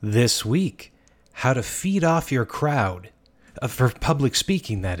this week how to feed off your crowd, for public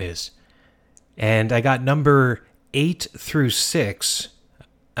speaking, that is. And I got number 8 through 6.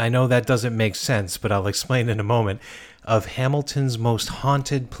 I know that doesn't make sense, but I'll explain in a moment, of Hamilton's most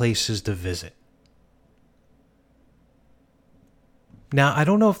haunted places to visit. Now, I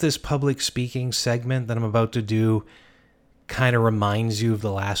don't know if this public speaking segment that I'm about to do kind of reminds you of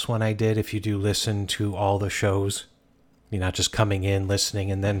the last one I did, if you do listen to all the shows. You're not just coming in,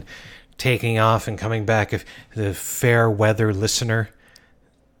 listening, and then taking off and coming back, if the fair weather listener.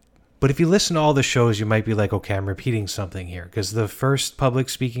 But if you listen to all the shows, you might be like, okay, I'm repeating something here. Because the first public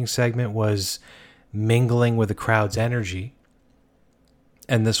speaking segment was mingling with the crowd's energy.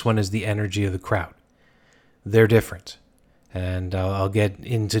 And this one is the energy of the crowd. They're different. And I'll get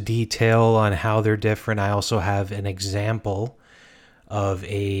into detail on how they're different. I also have an example of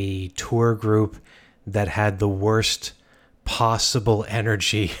a tour group that had the worst possible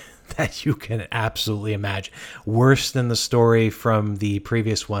energy that you can absolutely imagine. Worse than the story from the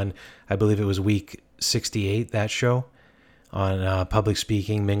previous one. I believe it was week 68, that show, on public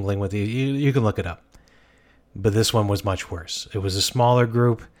speaking, mingling with you can look it up. But this one was much worse. It was a smaller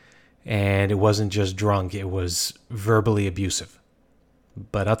group, and it wasn't just drunk, it was verbally abusive.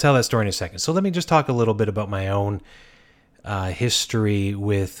 But I'll tell that story in a second. So let me just talk a little bit about my own history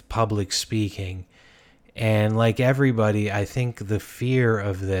with public speaking. And like everybody, I think the fear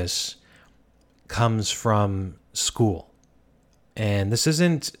of this comes from school. And this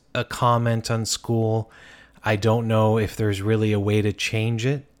isn't a comment on school. I don't know if there's really a way to change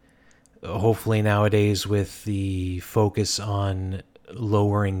it. Hopefully nowadays, with the focus on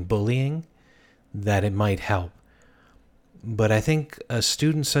lowering bullying, that it might help. But I think a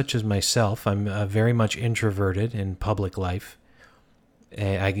student such as myself, I'm very much introverted in public life.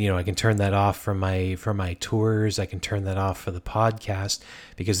 I can turn that off for my tours. I can turn that off for the podcast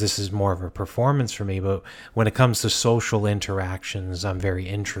because this is more of a performance for me. But when it comes to social interactions, I'm very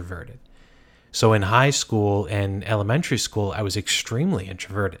introverted. So in high school and elementary school, I was extremely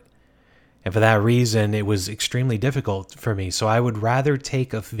introverted. And for that reason, it was extremely difficult for me. So I would rather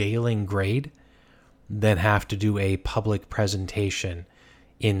take a failing grade than have to do a public presentation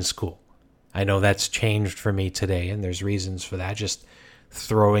in school. I know that's changed for me today, and there's reasons for that. Just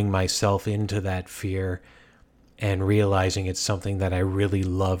throwing myself into that fear and realizing it's something that I really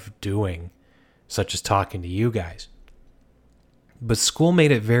love doing, such as talking to you guys. But school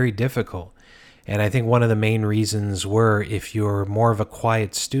made it very difficult. And I think one of the main reasons were, if you're more of a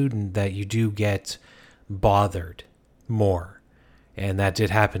quiet student, that you do get bothered more. And that did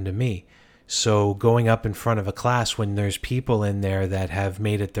happen to me. So going up in front of a class when there's people in there that have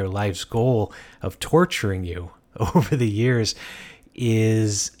made it their life's goal of torturing you over the years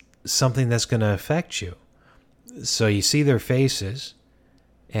is something that's going to affect you. So you see their faces,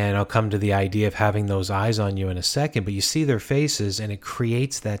 and I'll come to the idea of having those eyes on you in a second, but you see their faces and it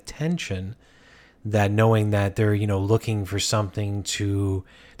creates that tension, that knowing that they're, looking for something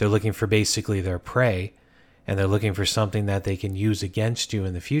they're looking for basically their prey, and they're looking for something that they can use against you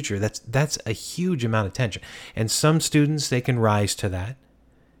in the future. That's a huge amount of tension. And some students, they can rise to that.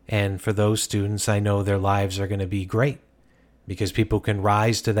 And for those students, I know their lives are going to be great because people can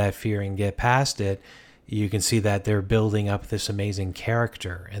rise to that fear and get past it. You can see that they're building up this amazing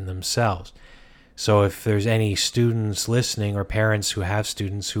character in themselves. So if there's any students listening or parents who have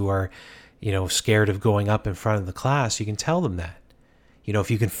students who are, scared of going up in front of the class, you can tell them that.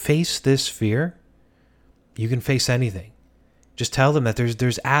 If you can face this fear, you can face anything. Just tell them that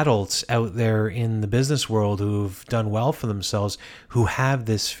there's adults out there in the business world who've done well for themselves who have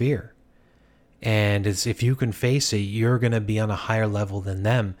this fear. And if you can face it, you're going to be on a higher level than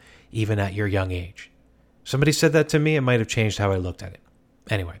them, even at your young age. Somebody said that to me. It might have changed how I looked at it.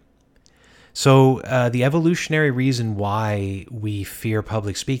 Anyway, so the evolutionary reason why we fear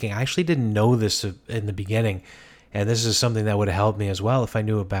public speaking, I actually didn't know this in the beginning. And this is something that would have helped me as well if I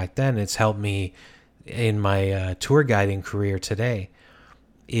knew it back then. It's helped me in my tour guiding career today,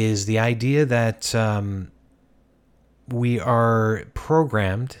 is the idea that we are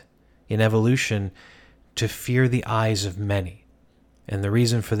programmed in evolution to fear the eyes of many. And the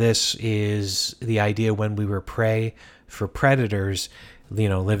reason for this is the idea when we were prey for predators,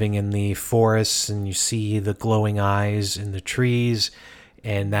 living in the forests, and you see the glowing eyes in the trees,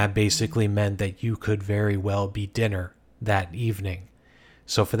 and that basically meant that you could very well be dinner that evening.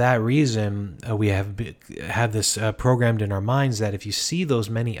 So for that reason, we have this programmed in our minds that if you see those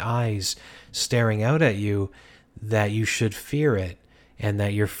many eyes staring out at you, that you should fear it, and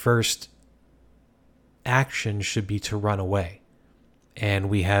that your first action should be to run away. And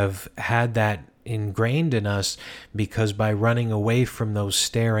we have had that ingrained in us, because by running away from those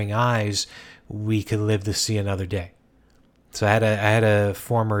staring eyes, we could live to see another day. So I had a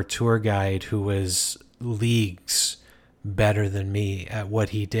former tour guide who was leagues better than me at what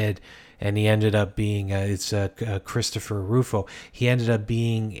he did, and he ended up being Christopher Rufo. He ended up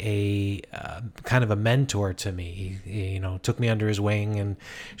being a kind of a mentor to me. He took me under his wing and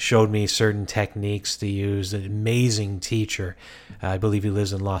showed me certain techniques to use. An amazing teacher. I believe he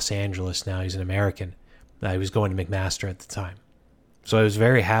lives in Los Angeles now. He's an American. He was going to McMaster at the time. So I was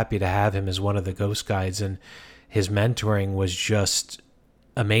very happy to have him as one of the ghost guides, and his mentoring was just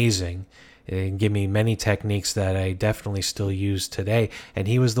amazing. It gave me many techniques that I definitely still use today, and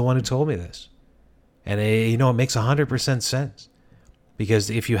he was the one who told me this. And it makes 100% sense, because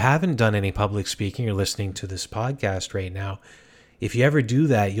if you haven't done any public speaking, you're listening to this podcast right now, if you ever do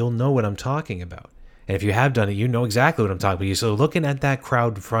that, you'll know what I'm talking about. And if you have done it, you know exactly what I'm talking about. So looking at that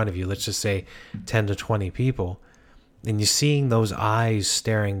crowd in front of you, let's just say 10 to 20 people, and you're seeing those eyes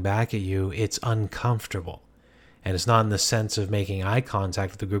staring back at you, it's uncomfortable. And it's not in the sense of making eye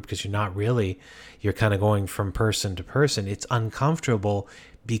contact with the group, because you're kind of going from person to person. It's uncomfortable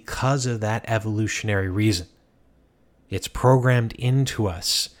because of that evolutionary reason. It's programmed into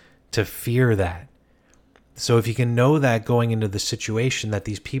us to fear that. So if you can know that going into the situation, that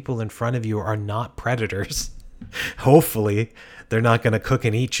these people in front of you are not predators, hopefully they're not going to cook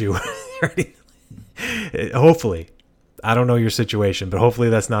and eat you. Hopefully. I don't know your situation, but hopefully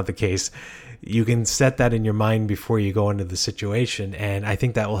that's not the case. You can set that in your mind before you go into the situation, and I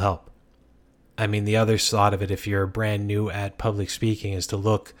think that will help. I mean, the other side of it, if you're brand new at public speaking, is to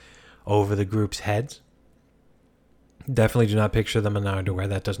look over the group's heads. Definitely do not picture them in underwear.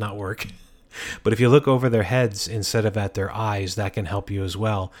 That does not work. But if you look over their heads instead of at their eyes, that can help you as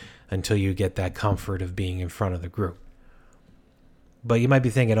well, until you get that comfort of being in front of the group. But you might be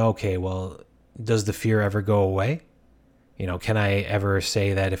thinking, okay, well, does the fear ever go away? Can I ever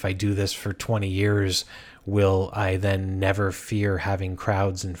say that if I do this for 20 years, will I then never fear having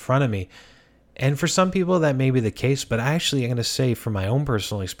crowds in front of me? And for some people, that may be the case, but I'm going to say from my own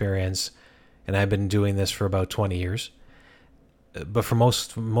personal experience, and I've been doing this for about 20 years, but for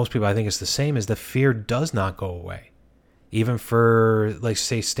most people, I think it's the same, is the fear does not go away. Even for, like,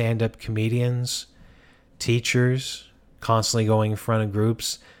 say, stand-up comedians, teachers, constantly going in front of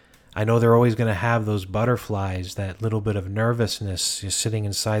groups, I know they're always going to have those butterflies, that little bit of nervousness just sitting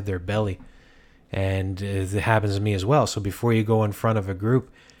inside their belly. And it happens to me as well. So before you go in front of a group,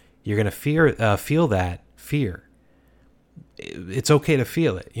 you're going to feel that fear. It's okay to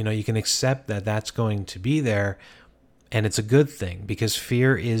feel it. You can accept that that's going to be there, and it's a good thing, because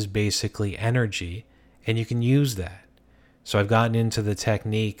fear is basically energy, and you can use that. So I've gotten into the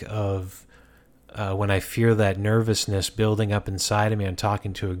technique of when I feel that nervousness building up inside of me, I'm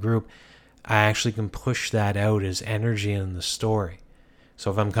talking to a group, I actually can push that out as energy in the story.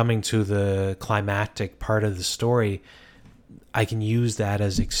 So if I'm coming to the climactic part of the story, I can use that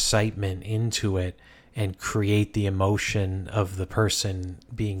as excitement into it and create the emotion of the person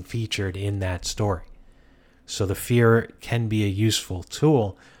being featured in that story. So the fear can be a useful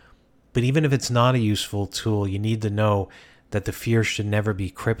tool, but even if it's not a useful tool, you need to know that the fear should never be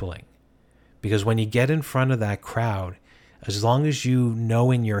crippling. Because when you get in front of that crowd, as long as you know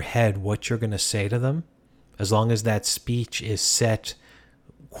in your head what you're going to say to them, as long as that speech is set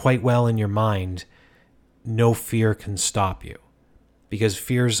quite well in your mind, no fear can stop you. Because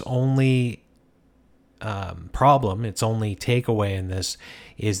fear's only problem, its only takeaway in this,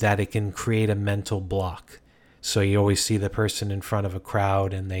 is that it can create a mental block. So you always see the person in front of a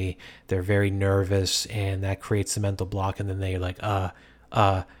crowd, and they're very nervous, and that creates the mental block, and then they're like,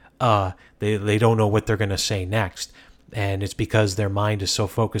 they don't know what they're going to say next. And it's because their mind is so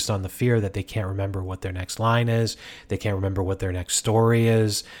focused on the fear that they can't remember what their next line is. They can't remember what their next story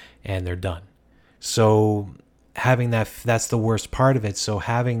is, and they're done. So having that's the worst part of it. So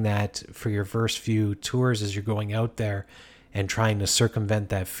having that for your first few tours as you're going out there and trying to circumvent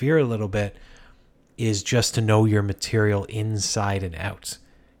that fear a little bit is just to know your material inside and out.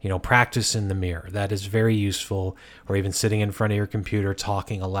 Practice in the mirror. That is very useful. Or even sitting in front of your computer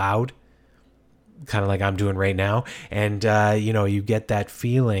talking aloud, kind of like I'm doing right now. And, you get that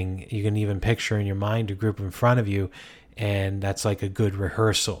feeling. You can even picture in your mind a group in front of you, and that's like a good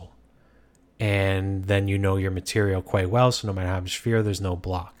rehearsal. And then you know your material quite well, so no matter how much fear, there's no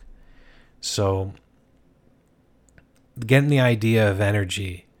block. So getting the idea of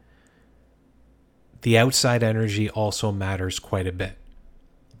energy, the outside energy also matters quite a bit.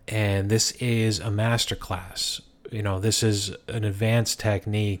 And this is a masterclass. This is an advanced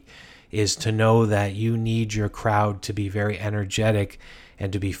technique, is to know that you need your crowd to be very energetic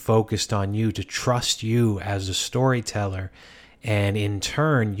and to be focused on you, to trust you as a storyteller. And in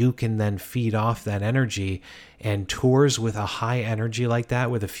turn, you can then feed off that energy. And tours with a high energy like that,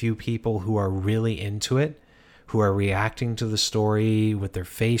 with a few people who are really into it, who are reacting to the story with their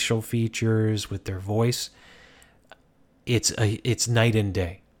facial features, with their voice, it's night and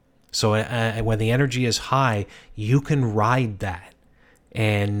day. So when the energy is high, you can ride that.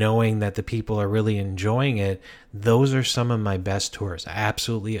 And knowing that the people are really enjoying it, those are some of my best tours. I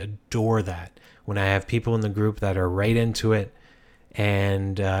absolutely adore that. When I have people in the group that are right into it,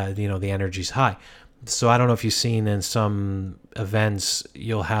 and the energy's high. So I don't know if you've seen in some events,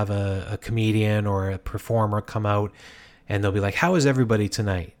 you'll have a comedian or a performer come out, and they'll be like, "How is everybody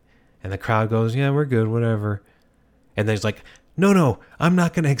tonight?" And the crowd goes, "Yeah, we're good, whatever." And there's like, no, I'm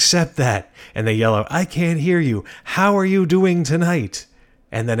not going to accept that. And they yell out, "I can't hear you. How are you doing tonight?"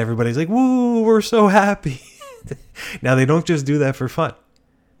 And then everybody's like, "Woo, we're so happy." Now, they don't just do that for fun.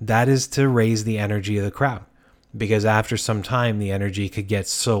 That is to raise the energy of the crowd. Because after some time, the energy could get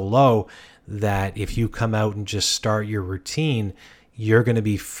so low that if you come out and just start your routine, you're going to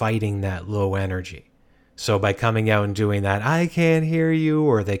be fighting that low energy. So by coming out and doing that, "I can't hear you,"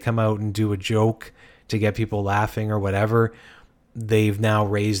 or they come out and do a joke to get people laughing or whatever, they've now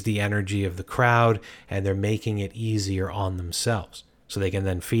raised the energy of the crowd, and they're making it easier on themselves. So they can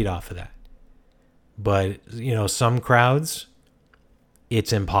then feed off of that. But, some crowds,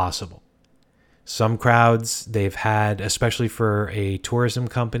 it's impossible. Some crowds they've had, especially for a tourism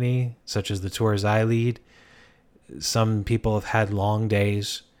company, such as the tours I lead, some people have had long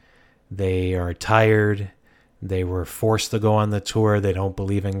days. They are tired. They were forced to go on the tour. They don't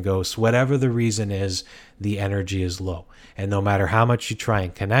believe in ghosts. Whatever the reason is, the energy is low. And no matter how much you try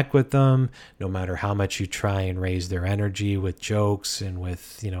and connect with them, no matter how much you try and raise their energy with jokes and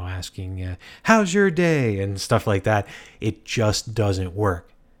with, asking, "How's your day?" and stuff like that, it just doesn't work.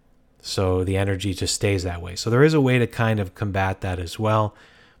 So the energy just stays that way. So there is a way to kind of combat that as well,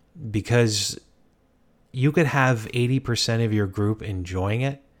 because you could have 80% of your group enjoying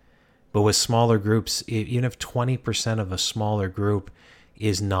it, but with smaller groups, even if 20% of a smaller group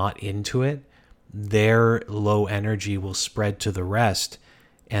is not into it, their low energy will spread to the rest,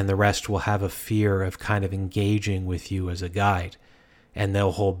 and the rest will have a fear of kind of engaging with you as a guide, and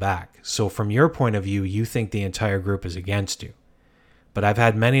they'll hold back. So from your point of view, you think the entire group is against you. But I've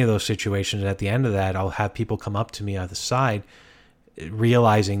had many of those situations, and at the end of that, I'll have people come up to me on the side,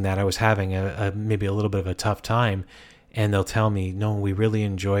 realizing that I was having maybe a little bit of a tough time, and they'll tell me, "No, we really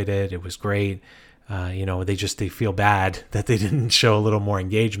enjoyed it. It was great." They feel bad that they didn't show a little more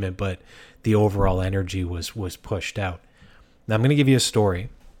engagement, but the overall energy was pushed out. Now I'm going to give you a story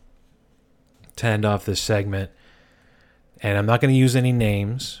to end off this segment, and I'm not going to use any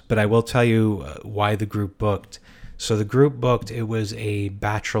names, but I will tell you why the group booked. So the group booked, it was a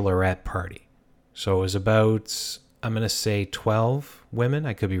bachelorette party. So it was about, I'm going to say 12 women.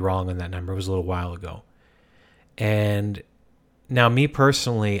 I could be wrong on that number. It was a little while ago. And now me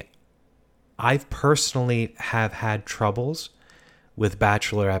personally, I've personally have had troubles with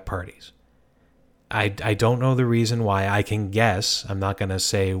bachelorette parties. I don't know the reason why. I can guess. I'm not going to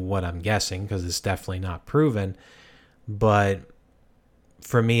say what I'm guessing because it's definitely not proven. But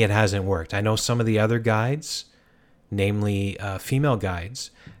for me, it hasn't worked. I know some of the other guides, namely female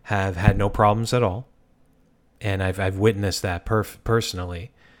guides, have had no problems at all. And I've witnessed that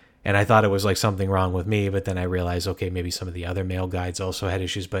personally. And I thought it was like something wrong with me, but then I realized, okay, maybe some of the other male guides also had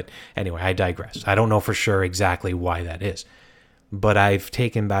issues. But anyway, I digress. I don't know for sure exactly why that is. But I've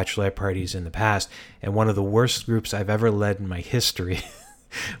taken bachelorette parties in the past, and one of the worst groups I've ever led in my history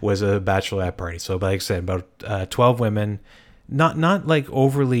was a bachelorette party. So like I said, about 12 women, not like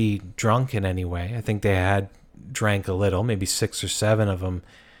overly drunk in any way. I think they had drank a little, maybe 6 or 7 of them.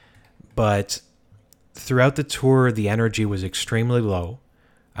 But throughout the tour, the energy was extremely low.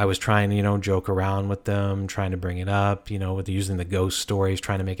 I was trying to, joke around with them, trying to bring it up, with using the ghost stories,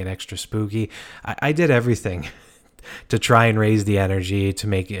 trying to make it extra spooky. I did everything to try and raise the energy, to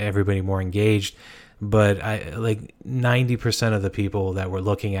make everybody more engaged. But 90% of the people that were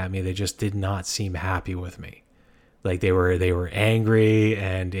looking at me, they just did not seem happy with me. Like they were angry,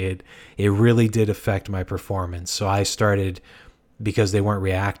 and it really did affect my performance. So I started, because they weren't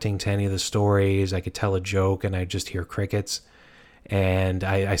reacting to any of the stories, I could tell a joke and I'd just hear crickets. And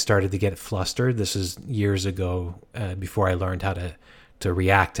I started to get flustered. This is years ago, before I learned how to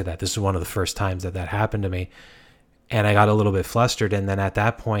react to that. This is one of the first times that happened to me. And I got a little bit flustered. And then at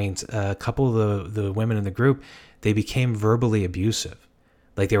that point, a couple of the women in the group, they became verbally abusive.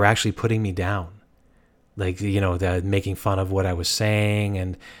 Like they were actually putting me down. Like, making fun of what I was saying.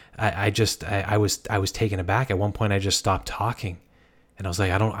 And I was taken aback. At one point, I just stopped talking. And I was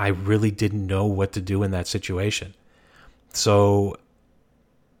like, I really didn't know what to do in that situation. So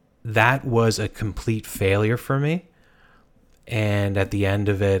that was a complete failure for me. And at the end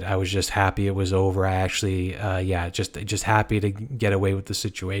of it, I was just happy it was over. I actually, just happy to get away with the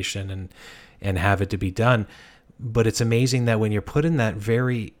situation and have it to be done. But it's amazing that when you're put in that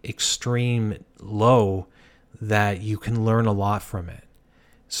very extreme low, that you can learn a lot from it.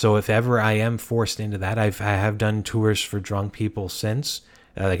 So if ever I am forced into that, I have done tours for drunk people since.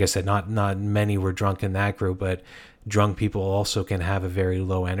 Like I said, not many were drunk in that group, but drunk people also can have a very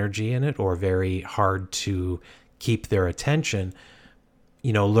low energy in it, or very hard to keep their attention.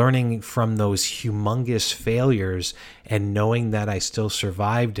 Learning from those humongous failures and knowing that I still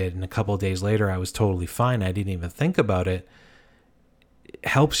survived it, and a couple of days later I was totally fine, I didn't even think about it,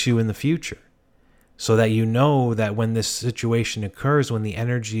 helps you in the future. So that you know that when this situation occurs, when the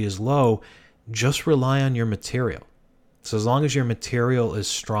energy is low, just rely on your material. So as long as your material is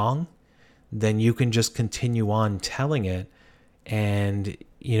strong, then you can just continue on telling it. And,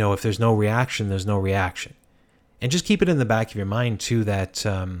 if there's no reaction, there's no reaction. And just keep it in the back of your mind, too, that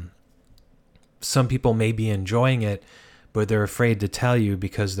some people may be enjoying it, but they're afraid to tell you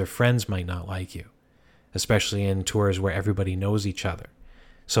because their friends might not like you, especially in tours where everybody knows each other.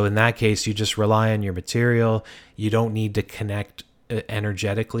 So in that case, you just rely on your material. You don't need to connect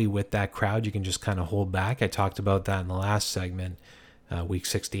energetically with that crowd. You can just kind of hold back. I talked about that in the last segment, week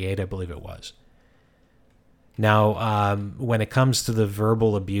 68, I believe it was. Now, when it comes to the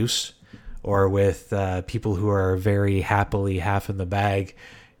verbal abuse, or with people who are very happily half in the bag,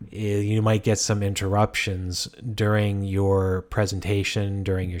 you might get some interruptions during your presentation,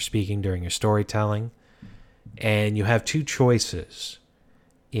 during your speaking, during your storytelling. And you have two choices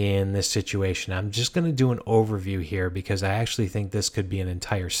in this situation. I'm just going to do an overview here because I actually think this could be an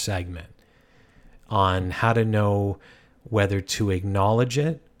entire segment on how to know whether to acknowledge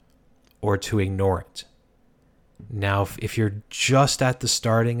it or to ignore it. Now, if you're just at the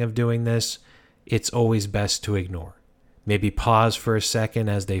starting of doing this, it's always best to ignore. Maybe pause for a second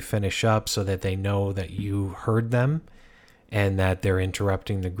as they finish up so that they know that you heard them and that they're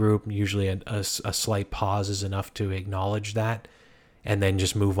interrupting the group. Usually a slight pause is enough to acknowledge that, and then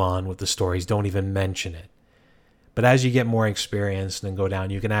just move on with the stories. Don't even mention it. But as you get more experienced and go down,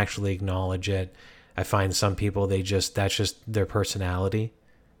 you can actually acknowledge it. I find some people, that's just their personality,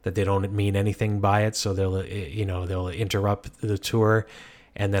 that they don't mean anything by it. So they'll interrupt the tour,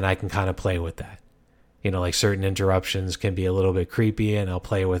 and then I can kind of play with that. Like certain interruptions can be a little bit creepy, and I'll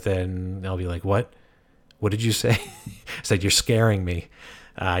play with it, and I'll be like, what did you say? It's like, you're scaring me.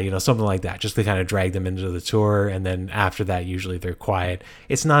 Something like that, just to kind of drag them into the tour. And then after that, usually they're quiet.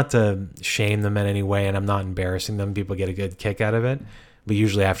 It's not to shame them in any way, and I'm not embarrassing them. People get a good kick out of it. But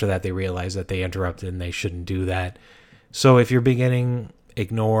usually after that, they realize that they interrupted and they shouldn't do that. So if you're beginning,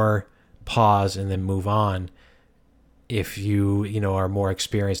 ignore, pause, and then move on. If you are more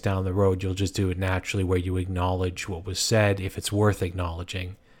experienced down the road, you'll just do it naturally where you acknowledge what was said if it's worth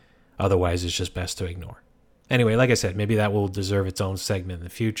acknowledging. Otherwise, it's just best to ignore. Anyway, like I said, maybe that will deserve its own segment in the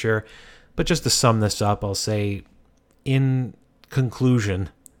future. But just to sum this up, I'll say, in conclusion,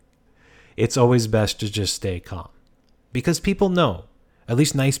 it's always best to just stay calm. Because people know, at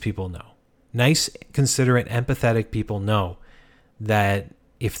least nice people know. Nice, considerate, empathetic people know that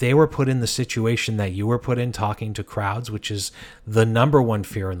if they were put in the situation that you were put in, talking to crowds, which is the number one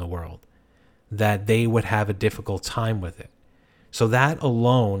fear in the world, that they would have a difficult time with it. So that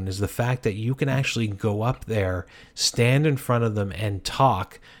alone is the fact that you can actually go up there, stand in front of them and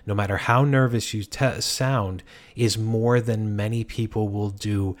talk, no matter how nervous you sound, is more than many people will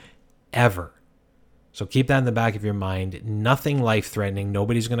do ever. So keep that in the back of your mind. Nothing life-threatening.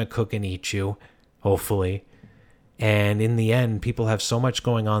 Nobody's going to cook and eat you, hopefully. And in the end, people have so much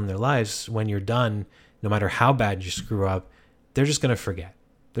going on in their lives. When you're done, no matter how bad you screw up, they're just going to forget.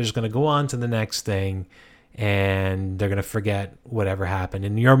 They're just going to go on to the next thing, and they're going to forget whatever happened.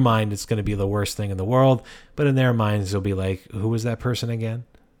 In your mind, it's going to be the worst thing in the world, but in their minds, they'll be like, who was that person again?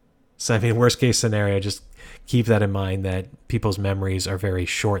 So, I mean, worst case scenario, just keep that in mind, that people's memories are very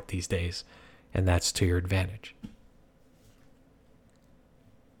short these days, and that's to your advantage.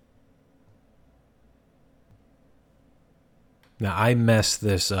 Now, I messed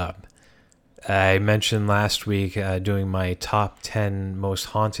this up. I mentioned last week doing my top 10 most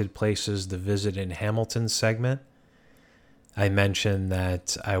haunted places to visit in Hamilton segment. I mentioned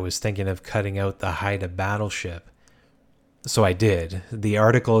that I was thinking of cutting out the Haida battleship. So I did. The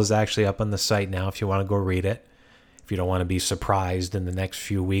article is actually up on the site now if you want to go read it. If you don't want to be surprised in the next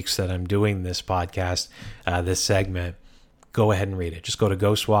few weeks that I'm doing this podcast, this segment, go ahead and read it. Just go to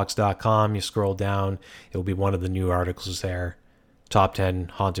ghostwalks.com. You scroll down. It'll be one of the new articles there. top 10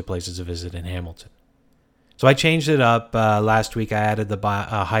 haunted places to visit in Hamilton. So I changed it up. Last week I added the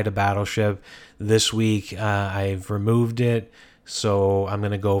Haida Battleship. This week I've removed it. So I'm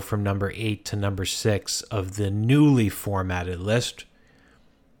going to go from number 8 to number 6 of the newly formatted list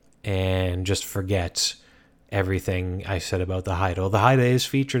and just forget everything I said about the Haida. The Haida is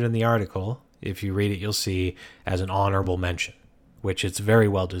featured in the article. If you read it, you'll see as an honorable mention, which it's very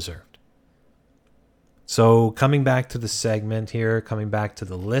well deserved. So coming back to the segment here, coming back to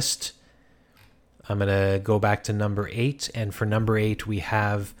the list, I'm going to go back to number 8. And for number 8, we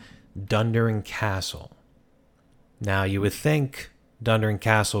have Dundurn Castle. Now, you would think Dundurn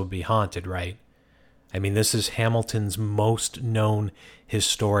Castle would be haunted, right? I mean, this is Hamilton's most known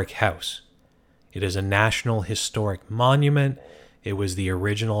historic house. It is a National Historic Monument. It was the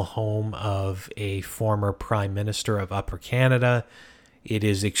original home of a former Prime Minister of Upper Canada. It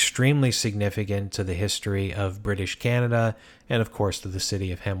is extremely significant to the history of British Canada and, of course, to the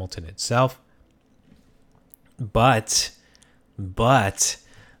city of Hamilton itself. But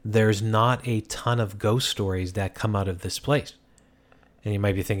there's not a ton of ghost stories that come out of this place. And you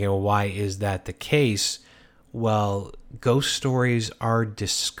might be thinking, well, why is that the case? Well, ghost stories are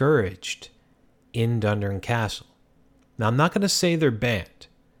discouraged in Dundurn Castle. Now, I'm not going to say they're banned.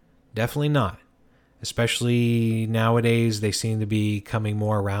 Definitely not. Especially nowadays, they seem to be coming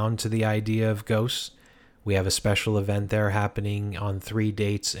more around to the idea of ghosts. We have a special event there happening on 3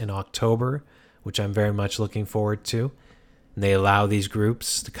 dates in October, which I'm very much looking forward to. And they allow these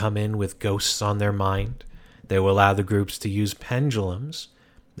groups to come in with ghosts on their mind. They will allow the groups to use pendulums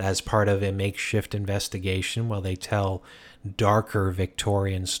as part of a makeshift investigation while they tell darker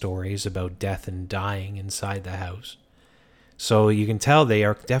Victorian stories about death and dying inside the house. So you can tell they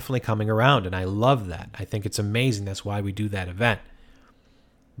are definitely coming around, and I love that. I think it's amazing. That's why we do that event.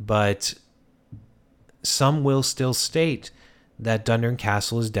 But some will still state that Dundurn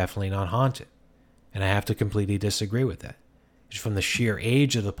Castle is definitely not haunted. And I have to completely disagree with that. From the sheer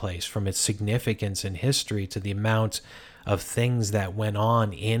age of the place, from its significance in history to the amount of things that went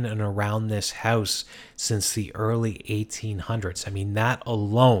on in and around this house since the early 1800s. I mean, that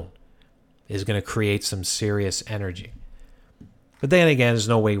alone is going to create some serious energy. But then again, there's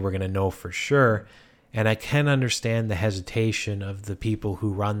no way we're going to know for sure. And I can understand the hesitation of the people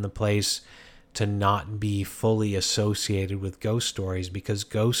who run the place to not be fully associated with ghost stories, because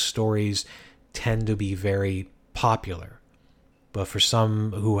ghost stories tend to be very popular. But for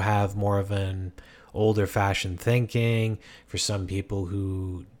some who have more of an older fashioned thinking, for some people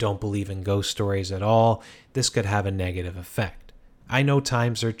who don't believe in ghost stories at all, this could have a negative effect. I know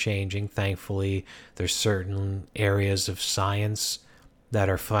times are changing, thankfully. There's certain areas of science that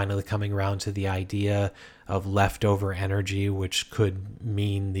are finally coming around to the idea of leftover energy, which could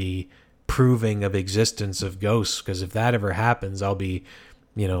mean the proving of existence of ghosts, because if that ever happens, I'll be,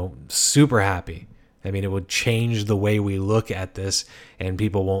 super happy. I mean, it would change the way we look at this, and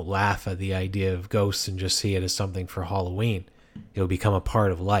people won't laugh at the idea of ghosts and just see it as something for Halloween. It'll become a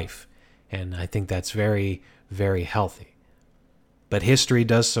part of life, and I think that's very, very healthy. But history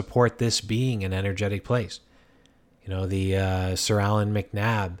does support this being an energetic place. The Sir Allan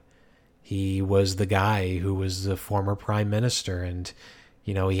MacNab, he was the guy who was the former prime minister, and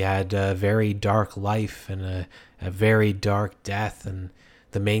he had a very dark life and a very dark death, and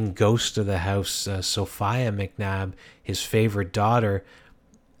the main ghost of the house, Sophia MacNab, his favorite daughter,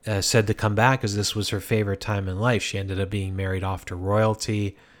 said to come back because this was her favorite time in life. She ended up being married off to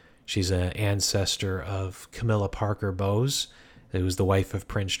royalty. She's an ancestor of Camilla Parker Bowes, who was the wife of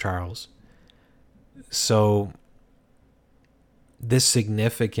Prince Charles. So this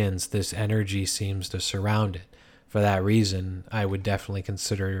significance, this energy seems to surround it. For that reason, I would definitely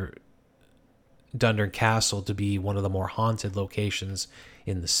consider Dundurn Castle to be one of the more haunted locations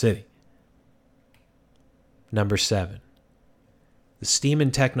in the city. Number 7, the Steam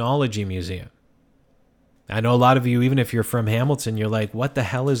and Technology Museum. I know a lot of you, even if you're from Hamilton, you're like, what the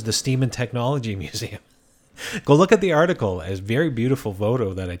hell is the Steam and Technology Museum? Go look at the article. It's a very beautiful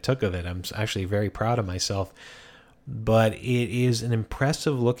photo that I took of it. I'm actually very proud of myself. But it is an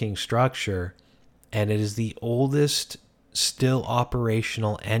impressive looking structure, and it is the oldest still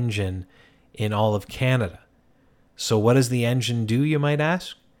operational engine in all of Canada. So what does the engine do, you might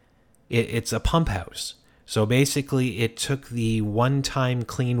ask? It's a pump house. So basically it took the one-time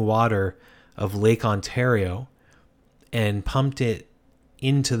clean water of Lake Ontario and pumped it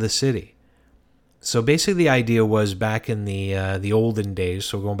into the city. So basically the idea was back in the olden days,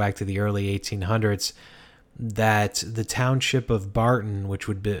 so going back to the early 1800s, that the township of Barton, which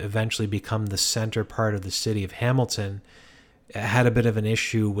would eventually become the center part of the city of Hamilton, had a bit of an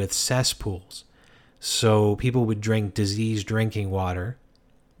issue with cesspools. So people would drink diseased drinking water.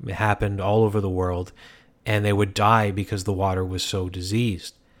 It happened all over the world, and they would die because the water was so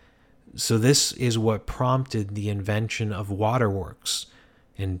diseased. So this is what prompted the invention of waterworks.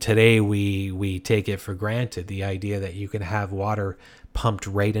 And today we take it for granted, the idea that you can have water pumped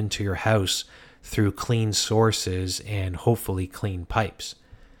right into your house through clean sources and hopefully clean pipes.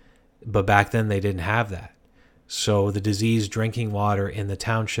 But back then they didn't have that. So the diseased drinking water in the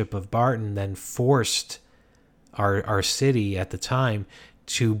township of Barton then forced our city at the time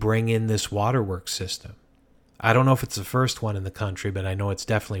to bring in this waterworks system. I don't know if it's the first one in the country, but I know it's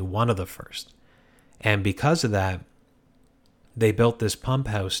definitely one of the first. And because of that, they built this pump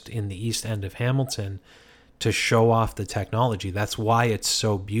house in the east end of Hamilton to show off the technology. That's why it's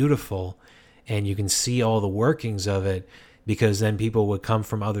so beautiful, and you can see all the workings of it, because then people would come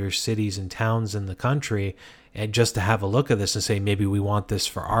from other cities and towns in the country and just to have a look at this and say, maybe we want this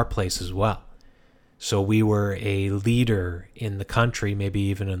for our place as well. So we were a leader in the country, maybe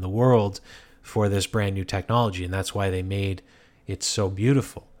even in the world, for this brand new technology, and that's why they made it so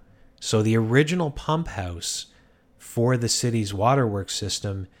beautiful. So the original pump house for the city's waterworks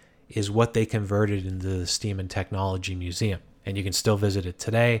system is what they converted into the Steam and Technology Museum, and you can still visit it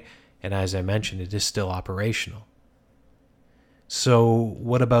today, and as I mentioned, it is still operational. So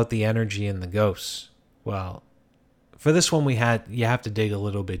what about the energy and the ghosts? Well, for this one you have to dig a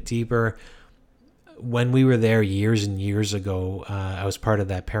little bit deeper. When we were there years and years ago, I was part of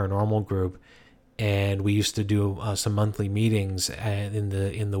that paranormal group, and we used to do some monthly meetings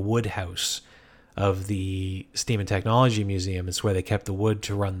in the wood house of the Steam and Technology Museum. It's where they kept the wood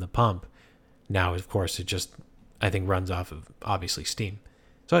to run the pump. Now, of course, it just, I think, runs off of, obviously, steam.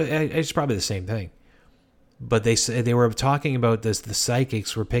 So it's probably the same thing. But they were talking about this. The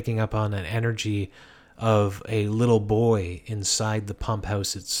psychics were picking up on an energy of a little boy inside the pump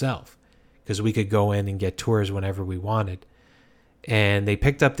house itself, because we could go in and get tours whenever we wanted. And they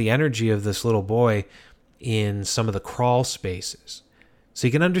picked up the energy of this little boy in some of the crawl spaces. So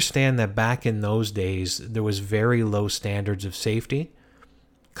you can understand that back in those days, there was very low standards of safety,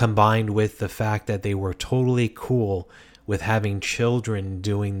 combined with the fact that they were totally cool with having children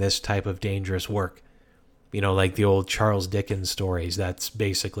doing this type of dangerous work. You know, like the old Charles Dickens stories, that's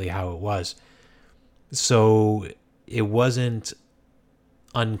basically how it was. So it wasn't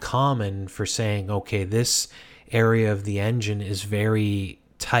uncommon for saying, okay, this area of the engine is very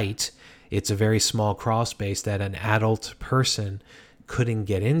tight. It's a very small crawl space that an adult person couldn't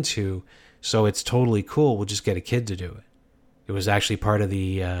get into, so it's totally cool. We'll just get a kid to do it. It was actually part of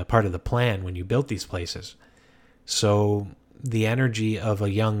the plan when you built these places. So the energy of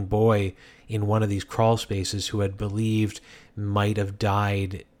a young boy in one of these crawl spaces who had believed might have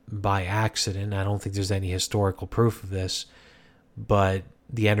died by accident. I don't think there's any historical proof of this, but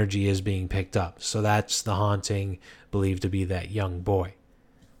the energy is being picked up. So that's the haunting believed to be that young boy.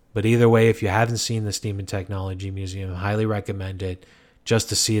 But either way, if you haven't seen the Steam and Technology Museum, I highly recommend it. Just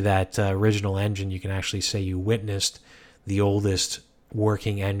to see that original engine, you can actually say you witnessed the oldest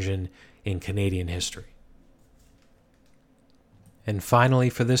working engine in Canadian history. And finally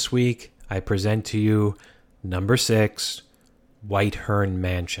for this week, I present to you number 6, Whitehern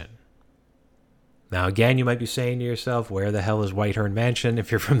Mansion. Now again, you might be saying to yourself, where the hell is Whitehern Mansion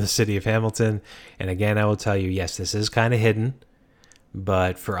if you're from the city of Hamilton? And again, I will tell you, yes, this is kind of hidden.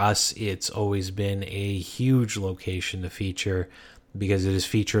 But for us, it's always been a huge location to feature because it is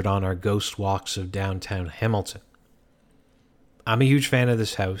featured on our ghost walks of downtown Hamilton. I'm a huge fan of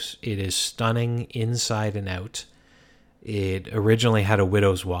this house. It is stunning inside and out. It originally had a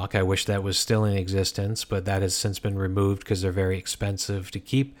widow's walk. I wish that was still in existence, but that has since been removed because they're very expensive to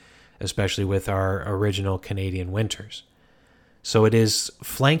keep, especially with our original Canadian winters. So it is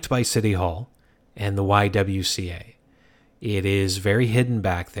flanked by City Hall and the YWCA. It is very hidden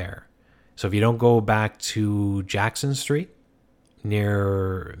back there. So if you don't go back to Jackson Street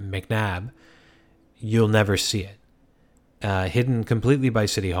near McNabb, you'll never see it. Hidden completely by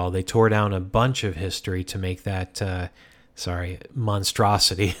City Hall. They tore down a bunch of history to make that,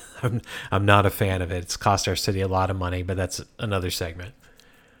 monstrosity. I'm not a fan of it. It's cost our city a lot of money, but that's another segment.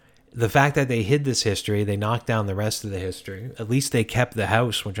 The fact that they hid this history, they knocked down the rest of the history. At least they kept the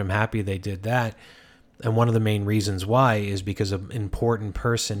house, which I'm happy they did that. And one of the main reasons why is because an important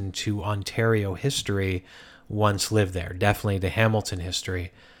person to Ontario history once lived there, definitely to Hamilton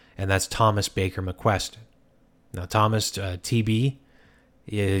history, and that's Thomas Baker McQuestion. Now, Thomas, TB,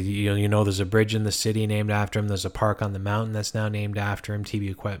 you know there's a bridge in the city named after him. There's a park on the mountain that's now named after him,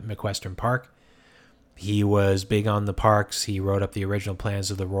 TB McQuestion Park. He was big on the parks. He wrote up the original plans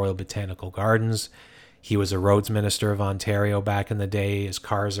of the Royal Botanical Gardens. He was a roads minister of Ontario back in the day as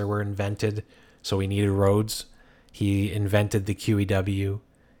cars were invented. So we needed roads. He invented the QEW.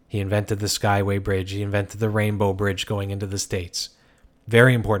 He invented the Skyway Bridge. He invented the Rainbow Bridge going into the States.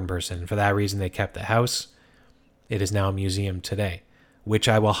 Very important person. For that reason, they kept the house. It is now a museum today, which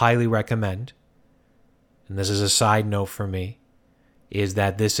I will highly recommend. And this is a side note for me, is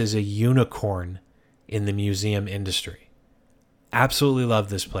that this is a unicorn in the museum industry. Absolutely love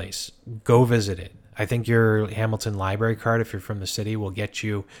this place. Go visit it. I think your Hamilton Library card, if you're from the city, will get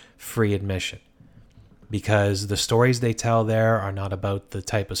you free admission. Because the stories they tell there are not about the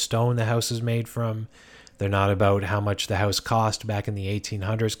type of stone the house is made from. They're not about how much the house cost back in the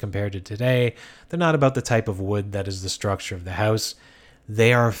 1800s compared to today. They're not about the type of wood that is the structure of the house.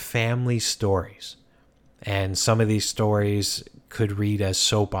 They are family stories. And some of these stories could read as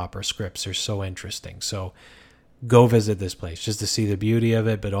soap opera scripts. They're so interesting. So go visit this place just to see the beauty of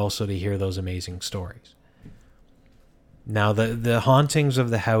it, but also to hear those amazing stories. Now, the hauntings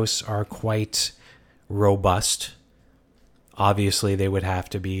of the house are quite robust. Obviously, they would have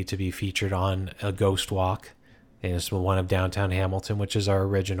to be featured on a Ghost Walk. And it's one of downtown Hamilton, which is our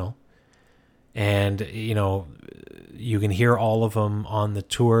original. And, you know, you can hear all of them on the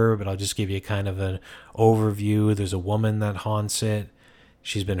tour, but I'll just give you kind of an overview. There's a woman that haunts it.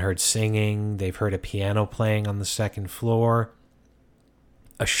 She's been heard singing. They've heard a piano playing on the second floor.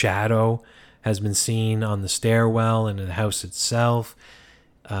 A shadow has been seen on the stairwell and in the house itself.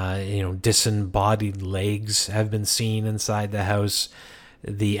 Disembodied legs have been seen inside the house.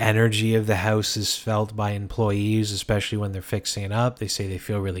 The energy of the house is felt by employees, especially when they're fixing it up. They say they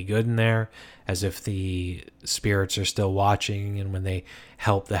feel really good in there, as if the spirits are still watching, and when they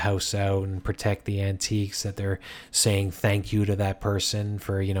help the house out and protect the antiques, that they're saying thank you to that person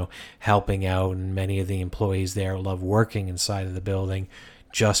for, helping out. And many of the employees there love working inside of the building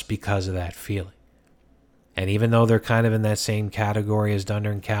just because of that feeling. And even though they're kind of in that same category as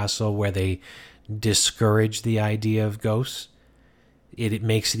Dundurn Castle, where they discourage the idea of ghosts, it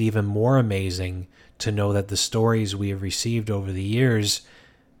makes it even more amazing to know that the stories we have received over the years,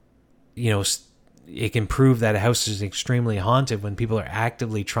 it can prove that a house is extremely haunted when people are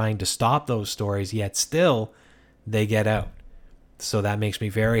actively trying to stop those stories, yet still they get out. So that makes me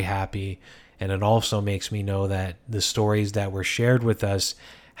very happy. And it also makes me know that the stories that were shared with us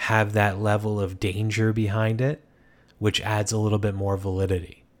have that level of danger behind it, which adds a little bit more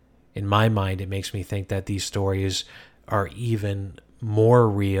validity. In my mind, it makes me think that these stories are even more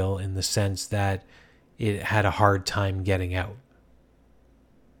real in the sense that it had a hard time getting out.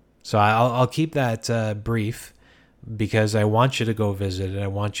 So I'll keep that brief, because I want you to go visit it. I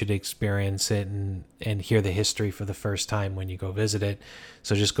want you to experience it and hear the history for the first time when you go visit it.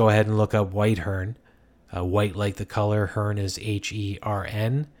 So just go ahead and look up White Hern. White like the color, Hern is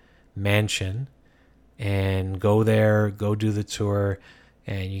Hern, Mansion. And go there, go do the tour.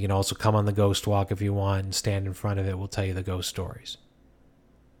 And you can also come on the Ghost Walk if you want and stand in front of it. We'll tell you the ghost stories.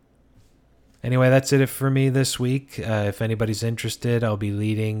 Anyway, that's it for me this week. If anybody's interested, I'll be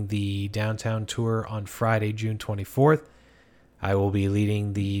leading the downtown tour on Friday, June 24th. I will be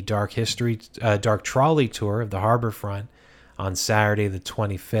leading the Dark Trolley tour of the Harborfront on Saturday, the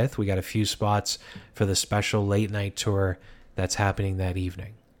 25th. We got a few spots for the special late night tour that's happening that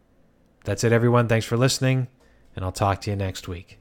evening. That's it, everyone. Thanks for listening, and I'll talk to you next week.